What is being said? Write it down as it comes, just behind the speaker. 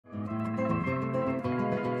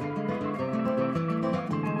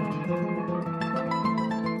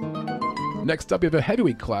Next up, we have a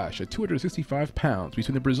heavyweight clash at 265 pounds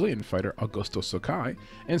between the Brazilian fighter Augusto Sakai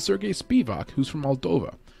and Sergey Spivak, who's from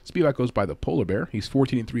Moldova. Spivak goes by the Polar Bear. He's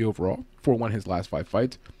 14-3 overall, 4-1 his last 5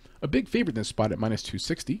 fights. A big favorite in this spot at minus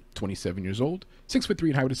 260, 27 years old, 6'3"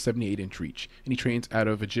 in height with a 78-inch reach, and he trains out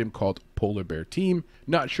of a gym called Polar Bear Team.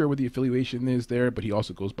 Not sure what the affiliation is there, but he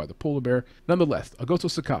also goes by the Polar Bear. Nonetheless, Augusto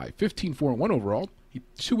Sakai, 15-4-1 overall. He's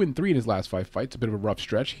 2-3 in his last 5 fights, a bit of a rough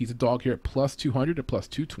stretch. He's a dog here at plus 200 to plus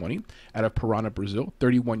 220 out of Parana, Brazil.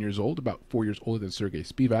 31 years old, about 4 years older than Sergey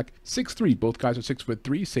Spivak. 6'3", both guys are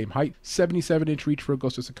 6'3", same height. 77-inch reach for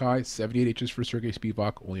Augusto Sakai, 78 inches for Sergey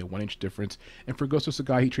Spivak, only a 1-inch difference. And for Augusto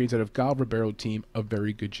Sakai, he trains out of Gal Ribeiro Team, a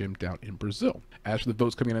very good gym down in Brazil. As for the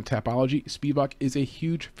votes coming in on Tapology, Spivak is a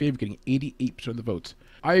huge favorite, getting 88% of the votes.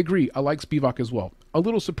 I agree, I like Spivak as well. A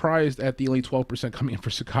little surprised at the only 12% coming in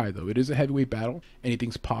for Sakai, though. It is a heavyweight battle.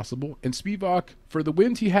 Anything's possible. And Spivak, for the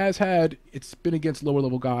wins he has had, it's been against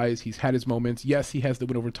lower-level guys. He's had his moments. Yes, he has the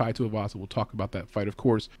win over TUIVASA. We'll talk about that fight, of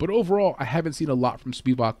course. But overall, I haven't seen a lot from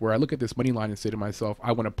Spivak where I look at this money line and say to myself,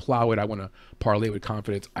 I want to plow it. I want to parlay with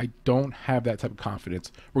confidence. I don't have that type of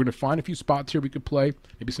confidence. We're going to find a few spots here we could play.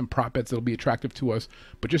 Maybe some prop bets that'll be attractive to us.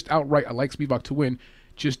 But just outright, I like Spivak to win.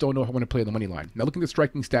 Just don't know how I want to play the money line. Now, looking at the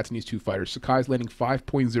striking stats in these two fighters, Sakai's landing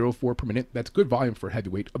 5.04 per minute. That's good volume for a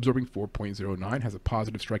heavyweight, absorbing 4.09, has a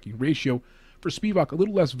positive striking ratio. For Spivak, a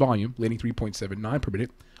little less volume, landing 3.79 per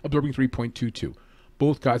minute, absorbing 3.22.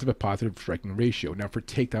 Both guys have a positive striking ratio. Now, for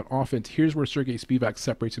takedown offense, here's where Sergey Spivak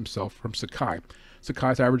separates himself from Sakai.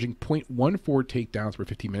 Sakai's averaging 0.14 takedowns per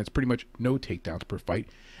 15 minutes, pretty much no takedowns per fight.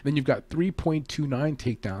 And then you've got 3.29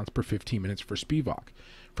 takedowns per 15 minutes for Spivak.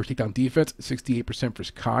 For takedown defense, 68% for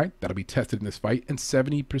Sakai, that'll be tested in this fight, and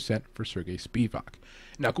 70% for Sergey Spivak.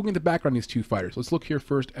 Now, going into the background of these two fighters, let's look here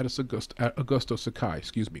first at Augusto Sakai,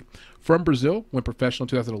 From Brazil, went professional in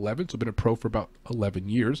 2011, so been a pro for about 11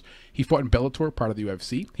 years. He fought in Bellator, part of the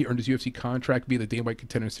UFC. He earned his UFC contract via the Dana White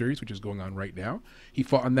Contender Series, which is going on right now. He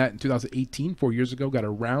fought on that in 2018, 4 years ago, got a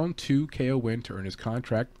round 2 KO win to earn his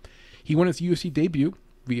contract. He won his UFC debut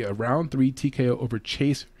via a round 3 TKO over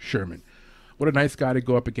Chase Sherman. What a nice guy to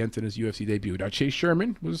go up against in his UFC debut. Now, Chase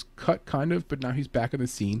Sherman was cut kind of, but now he's back on the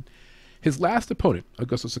scene. His last opponent,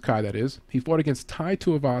 Augusto Sakai that is, he fought against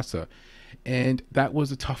TUIVASA, and that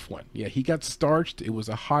was a tough one. Yeah, he got starched. It was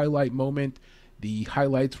a highlight moment. The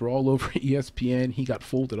highlights were all over ESPN. He got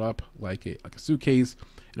folded up like a suitcase.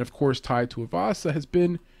 And of course, TUIVASA has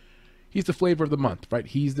been, he's the flavor of the month, right?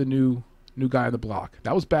 He's the new guy on the block.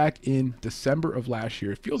 That was back in December of last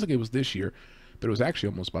year. It feels like it was this year, but it was actually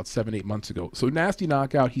almost about 7-8 months ago. So nasty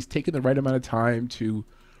knockout. He's taken the right amount of time to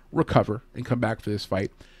recover and come back for this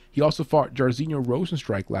fight. He also fought Jairzinho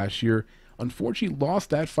Rozenstruik last year. Unfortunately, lost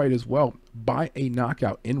that fight as well by a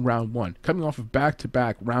knockout in round 1, coming off of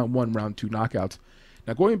back-to-back round 1, round 2 knockouts.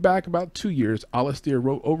 Now, going back about 2 years, Alistair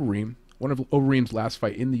Overeem, one of Overeem's last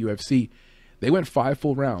fight in the UFC, they went 5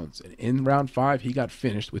 full rounds. And in round 5, he got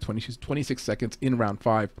finished with 26 seconds in round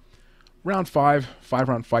 5. Round 5,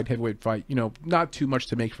 5-round fight, heavyweight fight, not too much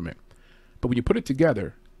to make from it. But when you put it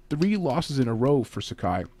together, 3 losses in a row for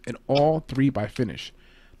Sakai, and all 3 by finish.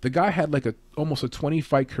 The guy had like almost a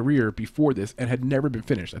 20-fight career before this and had never been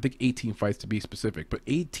finished. I think 18 fights to be specific, but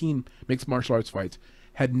 18 mixed martial arts fights,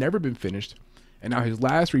 had never been finished. And now his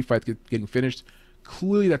last 3 fights getting finished.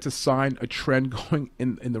 Clearly that's a sign, a trend going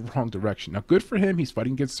in the wrong direction. Now, good for him. He's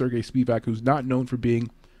fighting against Sergey Spivak, who's not known for being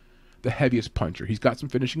the heaviest puncher. He's got some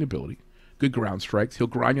finishing ability, good ground strikes. He'll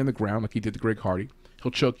grind you on the ground like he did to Greg Hardy.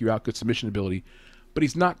 He'll choke you out, good submission ability. But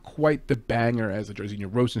he's not quite the banger as a Jairzinho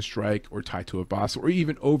Rozenstruik or TUIVASA or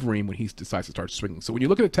even Overeem when he decides to start swinging. So when you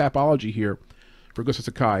look at the Tapology here for Augusto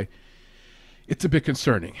Sakai, it's a bit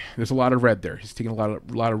concerning. There's a lot of red there. He's taken a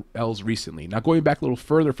lot of L's recently. Now, going back a little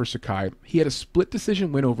further for Sakai, he had a split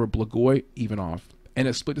decision win over Blagoy Ivanov and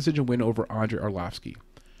a split decision win over Andrei Arlovsky.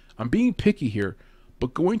 I'm being picky here,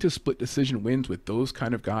 but going to split decision wins with those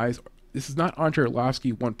kind of guys, this is not Andrei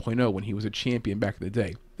Arlovsky 1.0 when he was a champion back in the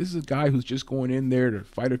day. This is a guy who's just going in there to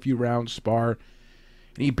fight a few rounds, spar,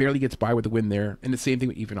 and he barely gets by with the win there. And the same thing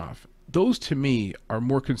with Ivanov. Those, to me, are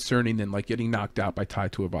more concerning than like getting knocked out by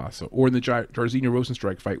TUIVASA or in the Jairzinho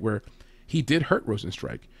Rozenstruik fight where he did hurt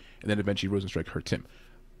Rozenstruik, and then eventually Rozenstruik hurt him.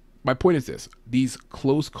 My point is this. These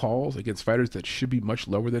close calls against fighters that should be much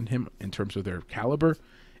lower than him in terms of their caliber,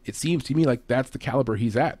 it seems to me like that's the caliber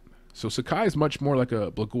he's at. So Sakai is much more like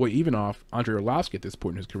a Blagoy Ivanov, Andrei Arlovsky at this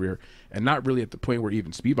point in his career, and not really at the point where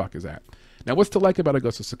even Spivak is at. Now, what's to like about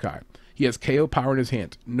Augusto Sakai? He has KO power in his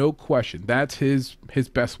hands, no question. That's his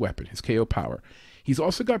best weapon, his KO power. He's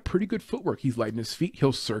also got pretty good footwork. He's light in his feet.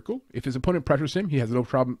 He'll circle. If his opponent pressures him, he has no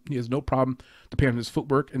problem. He has no problem depending on his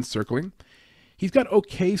footwork and circling. He's got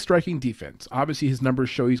okay striking defense. Obviously, his numbers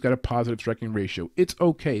show he's got a positive striking ratio. It's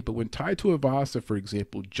okay, but when Tai Tuivasa, for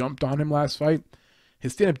example, jumped on him last fight,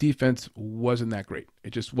 his stand-up defense wasn't that great.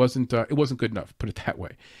 It just wasn't. It wasn't good enough, put it that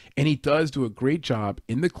way. And he does do a great job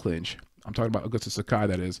in the clinch. I'm talking about Augusto Sakai,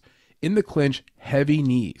 that is, in the clinch, heavy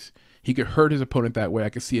knees. He could hurt his opponent that way. I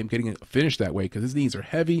could see him getting a finish that way because his knees are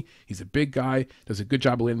heavy. He's a big guy. Does a good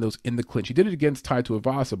job of landing those in the clinch. He did it against Tai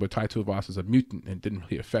Tuivasa, but Tai Tuivasa is a mutant and didn't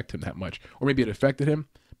really affect him that much. Or maybe it affected him,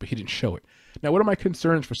 but he didn't show it. Now, what are my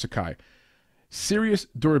concerns for Sakai? Serious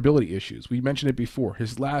durability issues. We mentioned it before.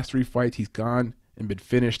 His last 3 fights, he's gone and been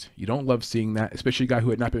finished. You don't love seeing that, especially a guy who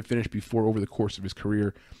had not been finished before over the course of his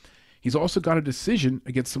career. He's also got a decision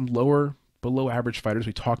against some lower, below average fighters.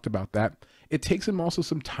 We talked about that. It takes him also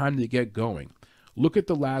some time to get going. Look at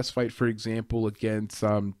the last fight, for example, against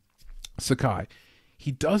Sakai.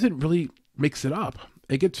 He doesn't really mix it up.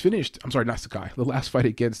 It gets finished. I'm sorry, not Sakai. The last fight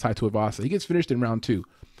against Tai Tuivasa. He gets finished in round 2.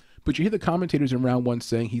 But you hear the commentators in round 1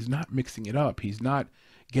 saying he's not mixing it up. He's not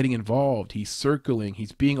getting involved. He's circling.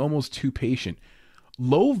 He's being almost too patient.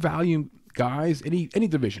 Low volume guys, any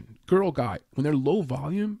division, girl, guy, when they're low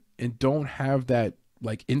volume and don't have that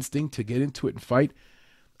like instinct to get into it and fight,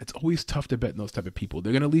 it's always tough to bet in those type of people.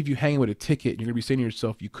 They're going to leave you hanging with a ticket, and you're going to be saying to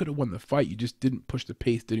yourself, you could have won the fight. You just didn't push the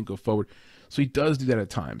pace, didn't go forward. So he does do that at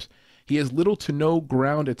times. He has little to no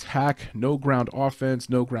ground attack, no ground offense,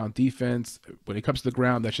 no ground defense. When it comes to the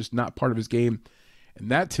ground, that's just not part of his game. And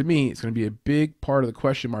that, to me, is going to be a big part of the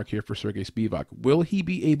question mark here for Sergey Spivak. Will he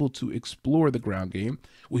be able to explore the ground game?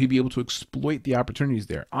 Will he be able to exploit the opportunities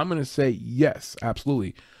there? I'm going to say yes,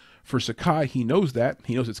 absolutely. For Sakai, he knows that.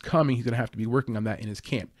 He knows it's coming. He's going to have to be working on that in his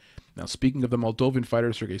camp. Now, speaking of the Moldovan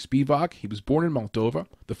fighter, Sergey Spivak, he was born in Moldova,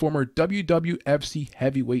 the former WWFC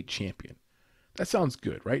heavyweight champion. That sounds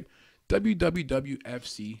good, right?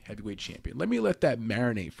 WWFC heavyweight champion. Let me let that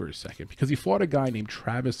marinate for a second because he fought a guy named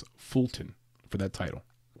Travis Fulton for that title.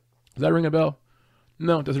 Does that ring a bell?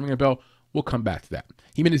 No, it doesn't ring a bell. We'll come back to that.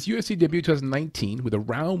 He made his UFC debut in 2019 with a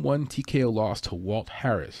round 1 TKO loss to Walt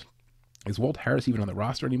Harris. Is Walt Harris even on the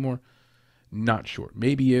roster anymore? Not sure.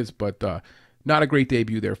 Maybe he is, but not a great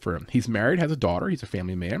debut there for him. He's married, has a daughter. He's a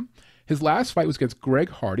family man. His last fight was against Greg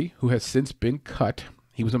Hardy, who has since been cut.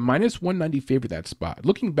 He was a minus 190 favorite that spot.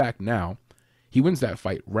 Looking back now, he wins that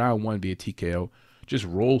fight, round 1 via TKO. Just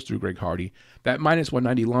rolls through Greg Hardy. That minus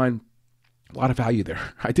 190 line, a lot of value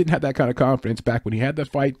there. I didn't have that kind of confidence back when he had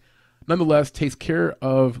that fight. Nonetheless, takes care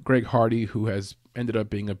of Greg Hardy, who has ended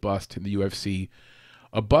up being a bust in the UFC.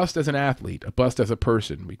 A bust as an athlete, a bust as a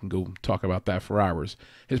person. We can go talk about that for hours.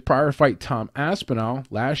 His prior fight, Tom Aspinall,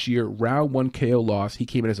 last year, round 1 KO loss. He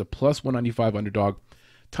came in as a plus 195 underdog.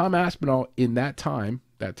 Tom Aspinall, in that time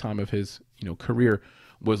of his career,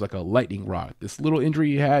 was like a lightning rod. This little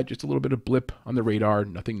injury he had, just a little bit of blip on the radar,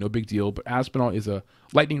 nothing, no big deal. But Aspinall is a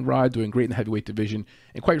lightning rod, doing great in the heavyweight division.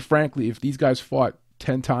 And quite frankly, if these guys fought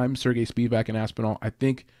 10 times, Sergey Spivak and Aspinall, I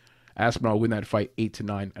think Aspinall will win that fight 8 to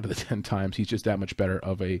 9 out of the 10 times. He's just that much better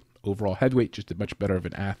of a overall heavyweight, just a much better of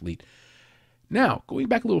an athlete. Now, going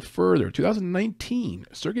back a little further, 2019,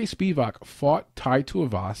 Sergey Spivak fought Tai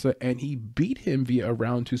Tuivasa, and he beat him via a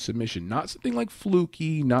round 2 submission. Not something like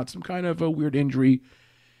fluky, not some kind of a weird injury.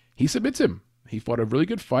 He submits him. He fought a really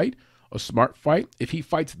good fight, a smart fight. If he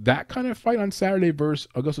fights that kind of fight on Saturday versus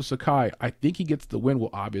Augusto Sakai, I think he gets the win.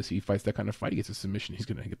 Well, obviously, he fights that kind of fight, he gets a submission, he's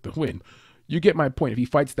going to get the win. You get my point. If he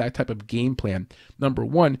fights that type of game plan, number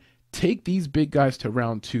 1, take these big guys to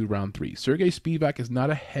round 2, round 3. Sergey Spivak is not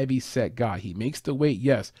a heavy set guy. He makes the weight,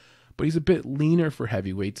 yes, but he's a bit leaner for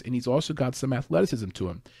heavyweights, and he's also got some athleticism to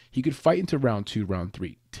him. He could fight into round 2, round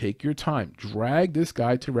 3. Take your time. Drag this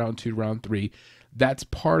guy to round 2, round 3. That's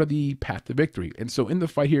part of the path to victory. And so in the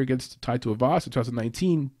fight here against Tai Tuivasa in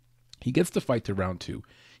 2019, he gets the fight to round 2.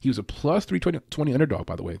 He was a plus 320 underdog,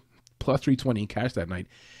 by the way. Plus 320 in cash that night.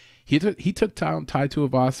 He took down Tai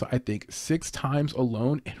Tuivasa, I think, 6 times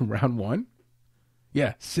alone in round 1.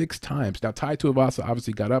 Yeah, 6 times. Now, Tai Tuivasa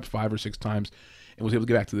obviously got up 5 or 6 times and was able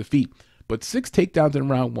to get back to the feet. But 6 takedowns in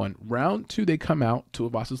round 1. Round 2, they come out.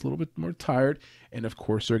 Tuivasa's a little bit more tired. And, of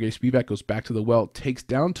course, Sergey Spivak goes back to the well, takes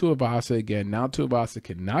down Tuivasa again. Now Tuivasa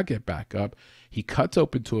cannot get back up. He cuts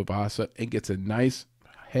open Tuivasa and gets a nice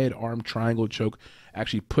head-arm triangle choke.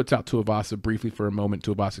 Actually puts out Tuivasa briefly for a moment.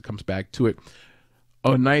 Tuivasa comes back to it.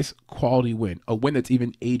 A nice quality win, a win that's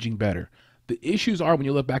even aging better. The issues are when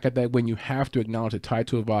you look back at that win, you have to acknowledge that Tai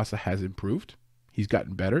Tuivasa has improved. He's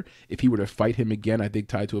gotten better. If he were to fight him again, I think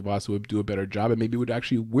Tai Tuivasa would do a better job and maybe would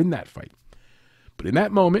actually win that fight. But in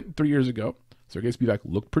that moment, 3 years ago, Sergey Spivak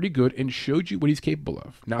looked pretty good and showed you what he's capable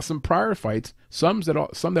of. Now, some prior fights, some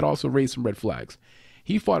that also raised some red flags.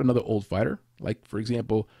 He fought another old fighter, like, for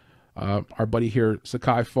example, Our buddy here,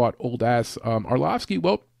 Sakai, fought old ass Arlovsky.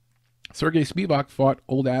 Well, Sergey Spivak fought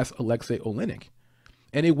old ass Alexei Oleinik,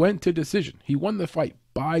 and it went to decision. He won the fight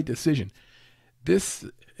by decision. This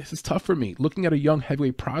is tough for me. Looking at a young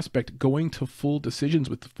heavyweight prospect going to full decisions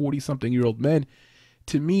with 40-something-year-old men,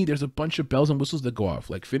 to me, there's a bunch of bells and whistles that go off,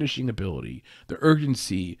 like finishing ability, the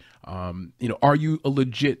urgency. Are you a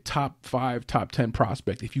legit top 5, top 10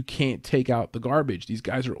 prospect if you can't take out the garbage? These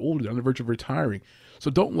guys are older, they're on the verge of retiring. So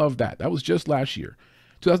don't love that. That was just last year.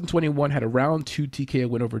 2021 had a round 2 TKO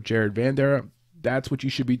win over Jared Vanderaa. That's what you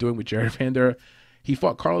should be doing with Jared Vanderaa. He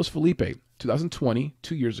fought Carlos Felipe 2020,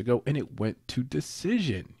 2 years ago, and it went to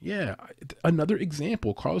decision. Yeah, another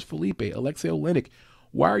example. Carlos Felipe, Alexei Oleinik.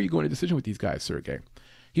 Why are you going to decision with these guys, Sergey?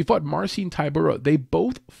 He fought Marcin Tybura. They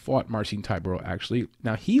both fought Marcin Tybura, actually.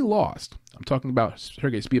 Now, he lost. I'm talking about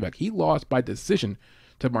Sergey Spivak. He lost by decision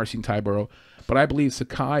to Marcin Tybura, but I believe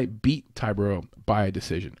Sakai beat Tybura by a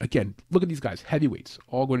decision. Again, look at these guys, heavyweights,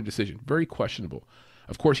 all going to decision. Very questionable.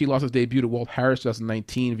 Of course, he lost his debut to Walt Harris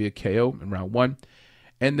 2019 via KO in round 1.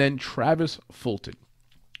 And then Travis Fulton,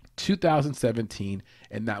 2017,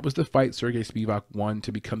 and that was the fight Sergey Spivak won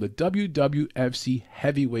to become the WWFC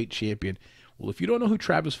heavyweight champion. Well, if you don't know who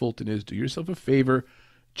Travis Fulton is, do yourself a favor,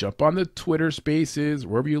 jump on the Twitter spaces,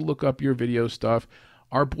 wherever you look up your video stuff.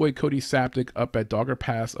 Our boy Cody Saptic up at Dogger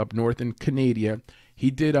Pass up north in Canada,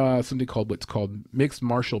 he did something called what's called Mixed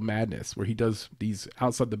Martial Madness, where he does these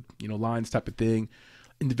outside the lines type of thing,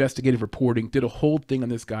 investigative reporting, did a whole thing on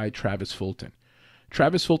this guy, Travis Fulton.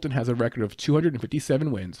 Travis Fulton has a record of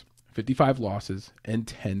 257 wins, 55 losses, and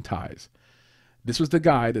 10 ties. This was the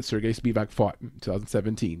guy that Sergey Spivak fought in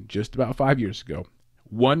 2017, just about 5 years ago.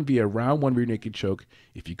 Won via round 1 rear naked choke.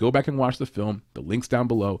 If you go back and watch the film, the link's down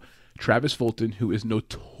below. Travis Fulton, who is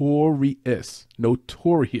notorious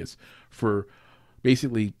for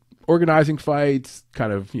basically organizing fights,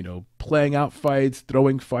 kind of, playing out fights,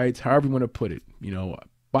 throwing fights, however you want to put it.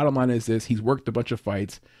 Bottom line is this, he's worked a bunch of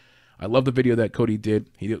fights. I love the video that Cody did.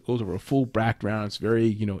 He goes over a full background. It's very,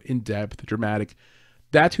 in-depth, dramatic.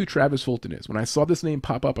 That's who Travis Fulton is. When I saw this name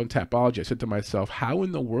pop up on Tapology, I said to myself, how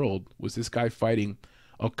in the world was this guy fighting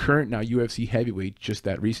a current now UFC heavyweight just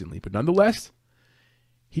that recently? But nonetheless,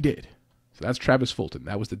 he did. So that's Travis Fulton.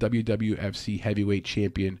 That was the WWFC heavyweight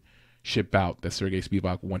championship bout that Sergey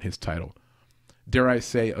Spivak won his title. Dare I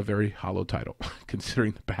say, a very hollow title,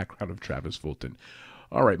 considering the background of Travis Fulton.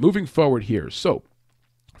 All right, moving forward here. So,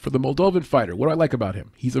 for the Moldovan fighter, what do I like about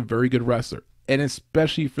him? He's a very good wrestler, and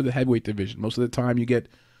especially for the heavyweight division. Most of the time, you get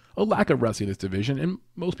a lack of wrestling in this division, and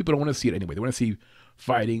most people don't want to see it anyway. They want to see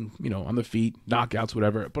fighting, on the feet, knockouts,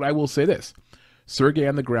 whatever. But I will say this. Sergey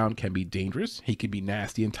on the ground can be dangerous. He can be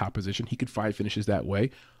nasty in top position. He could find finishes that way,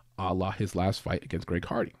 a la his last fight against Greg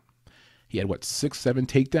Hardy. He had, 6-7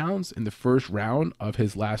 takedowns in the first round of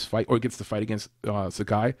his last fight, or against the fight against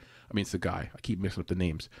Sakai. I keep mixing up the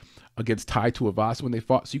names. Against TUIVASA when they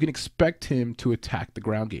fought. So you can expect him to attack the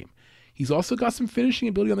ground game. He's also got some finishing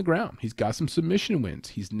ability on the ground. He's got some submission wins.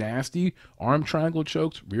 He's nasty, arm triangle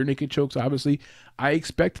chokes, rear naked chokes, obviously. I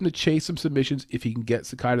expect him to chase some submissions if he can get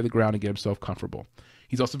Sakai to the ground and get himself comfortable.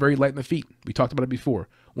 He's also very light in the feet. We talked about it before.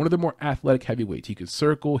 One of the more athletic heavyweights. He can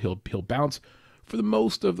circle, he'll bounce. For the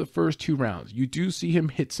most of the first 2 rounds, you do see him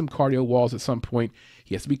hit some cardio walls at some point.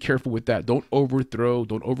 He has to be careful with that. Don't overthrow,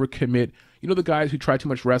 don't overcommit. The guys who try too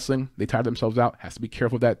much wrestling, they tire themselves out. Has to be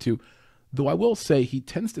careful of that too. Though I will say he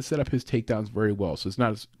tends to set up his takedowns very well, so it's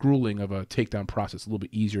not as grueling of a takedown process, a little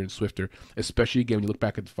bit easier and swifter, especially again when you look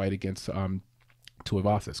back at the fight against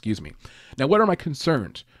TUIVASA, Now, what are my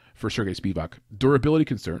concerns for Sergey Spivak? Durability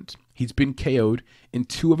concerns. He's been KO'd in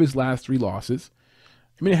 2 of his last 3 losses.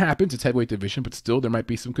 It happens, it's heavyweight division, but still there might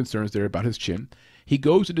be some concerns there about his chin. He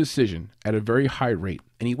goes to decision at a very high rate.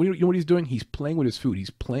 And you know what he's doing? He's playing with his food.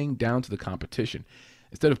 He's playing down to the competition.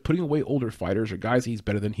 Instead of putting away older fighters or guys he's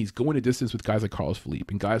better than, he's going to distance with guys like Carlos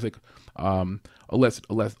Felipe and guys like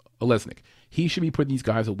Olesnik. He should be putting these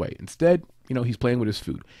guys away. Instead, he's playing with his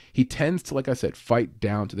food. He tends to, like I said, fight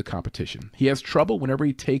down to the competition. He has trouble whenever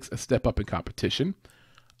he takes a step up in competition,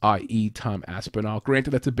 i.e. Tom Aspinall.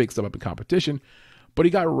 Granted, that's a big step up in competition, but he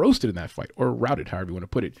got roasted in that fight, or routed, however you want to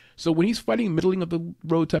put it. So when he's fighting middling of the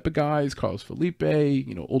road type of guys, Carlos Felipe,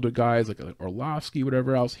 older guys like Arlovsky,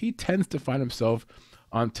 whatever else, he tends to find himself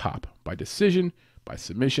on top by decision, by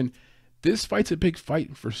submission. This fight's a big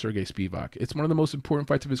fight for Sergey Spivak. It's one of the most important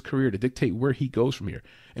fights of his career to dictate where he goes from here.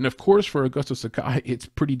 And of course, for Augusto Sakai, it's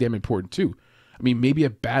pretty damn important too. Maybe a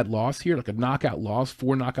bad loss here, like a knockout loss,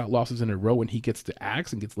 4 knockout losses in a row, and he gets the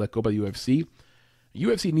axe and gets let go by the UFC.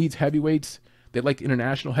 UFC needs heavyweights. They like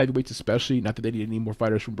international heavyweights especially, not that they need any more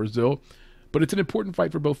fighters from Brazil. But it's an important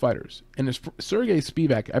fight for both fighters. And as Sergey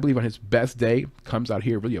Spivak, I believe on his best day, comes out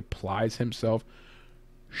here, really applies himself,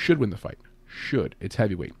 should win the fight. Should. It's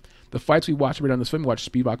heavyweight. The fights we watched right on this film, we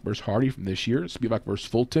watched Spivak versus Hardy from this year, Spivak versus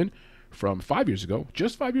Fulton from 5 years ago,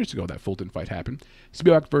 just 5 years ago that Fulton fight happened.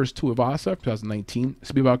 Spivak versus TUIVASA, 2019.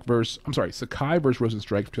 Sakai versus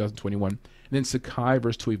ROZENSTRUIK from 2021. And then Sakai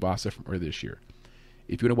versus TUIVASA from earlier this year.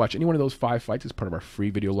 If you want to watch any one of those 5 fights as part of our free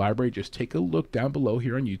video library, just take a look down below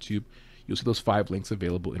here on YouTube. You'll see those 5 links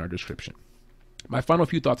available in our description. My final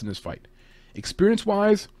few thoughts on this fight.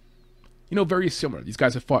 Experience-wise, very similar. These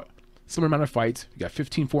guys have fought similar amount of fights. You got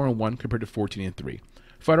 15-4-1 compared to 14-3.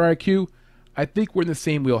 Fighter IQ, I think we're in the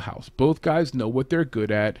same wheelhouse. Both guys know what they're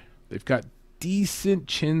good at. They've got decent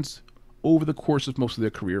chins over the course of most of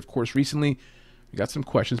their career. Of course, recently, we got some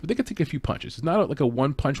questions, but they can take a few punches. It's not like a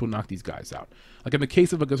one punch will knock these guys out. Like in the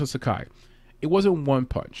case of Augusto Sakai, it wasn't one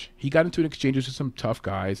punch. He got into an exchange with some tough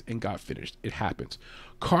guys and got finished. It happens.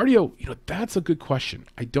 Cardio, that's a good question.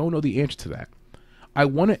 I don't know the answer to that. I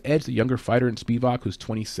want to edge the younger fighter in Spivak, who's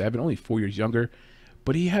 27, only 4 years younger,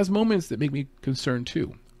 but he has moments that make me concerned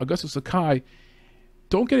too. Augusto Sakai,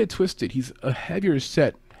 don't get it twisted. He's a heavier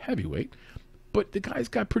set heavyweight, but the guy's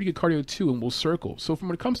got pretty good cardio too and will circle. So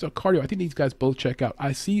when it comes to cardio, I think these guys both check out.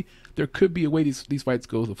 I see there could be a way these fights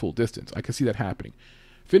go the full distance. I can see that happening.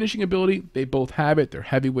 Finishing ability, they both have it. They're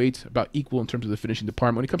heavyweights, about equal in terms of the finishing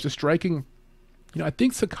department. When it comes to striking, I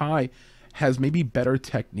think Sakai has maybe better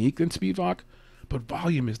technique than Spivak, but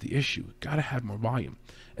volume is the issue. Got to have more volume.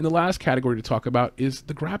 And the last category to talk about is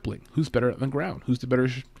the grappling. Who's better on the ground? Who's the better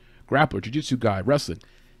grappler, jiu-jitsu guy, wrestling?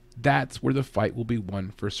 That's where the fight will be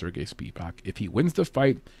won for Sergey Spivak. If he wins the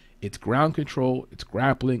fight, it's ground control, it's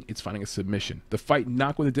grappling, it's finding a submission. The fight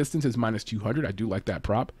not going the distance is -200. I do like that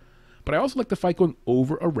prop. But I also like the fight going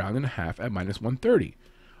over a round and a half at -130.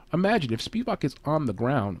 Imagine if Spivak is on the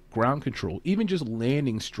ground, ground control, even just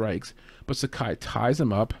landing strikes, but Sakai ties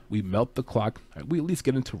him up, we melt the clock, we at least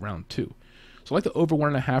get into round 2. So I like the over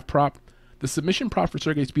 1.5 prop. The submission prop for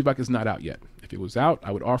Sergey Spivak is not out yet. If it was out,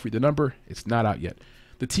 I would offer you the number. It's not out yet.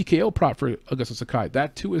 The TKO prop for Augusto Sakai,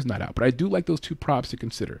 that too is not out. But I do like those 2 props to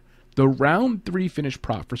consider. The round 3 finish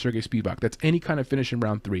prop for Sergey Spivak, that's any kind of finish in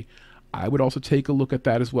round 3. I would also take a look at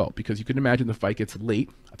that as well, because you can imagine the fight gets late.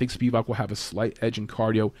 I think Spivak will have a slight edge in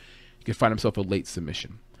cardio. He could find himself a late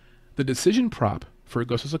submission. The decision prop for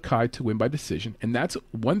Augusto Sakai to win by decision, and that's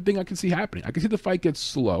one thing I can see happening. I can see the fight gets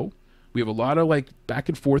slow. We have a lot of back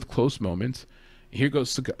and forth close moments. Here goes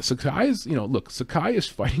Sakai is, Sakai is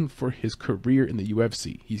fighting for his career in the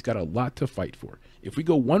UFC. He's got a lot to fight for. If we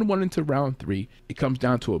go 1-1 into round 3, it comes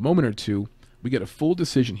down to a moment or two. We get a full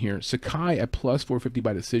decision here. Sakai at +450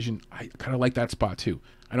 by decision. I kind of like that spot too.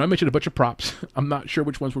 I know I mentioned a bunch of props. I'm not sure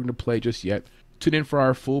which ones we're going to play just yet. Tune in for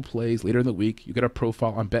our full plays later in the week. You get our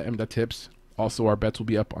profile on BetM.Tips. Also, our bets will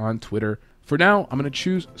be up on Twitter. For now, I'm going to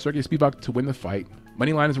choose Sergey Spivak to win the fight.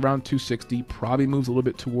 Money line is around 260. Probably moves a little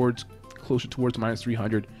bit closer towards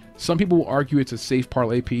 -300. Some people will argue it's a safe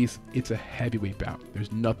parlay piece. It's a heavyweight bout.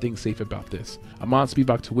 There's nothing safe about this. I'm on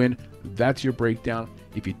Spivak to win. That's your breakdown.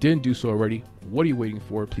 If you didn't do so already, what are you waiting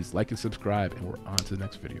for? Please like and subscribe, and we're on to the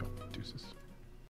next video. Deuces.